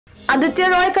Aditya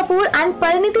Roy Kapur and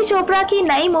Parineeti Chopra की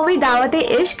नई movie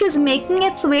Daawat-e-Ishq is making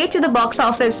its way to the box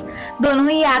office. दोनों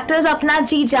ही actors अपना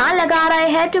जी जान लगा रहे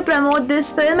हैं to promote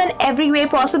this film in every way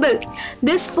possible.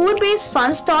 This food-based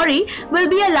fun story will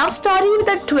be a love story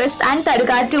with a twist and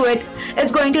tadka to it.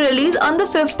 It's going to release on the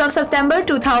 5th of September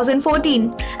 2014.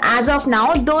 As of now,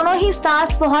 दोनों ही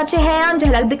stars पहुंचे हैं on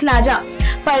झलक दिखला जा.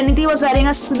 Parineeti was wearing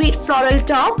a sweet floral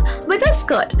top with a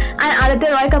skirt, and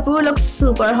Aditya Roy Kapur looks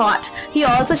super hot. He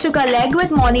also shook a leg with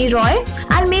Moni Roy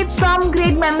and made some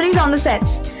great memories on the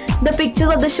sets. The pictures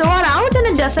of the show are out, and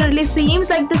it definitely seems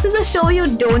like this is a show you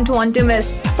don't want to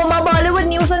miss. For more Bollywood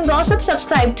news and gossip,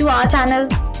 subscribe to our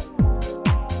channel.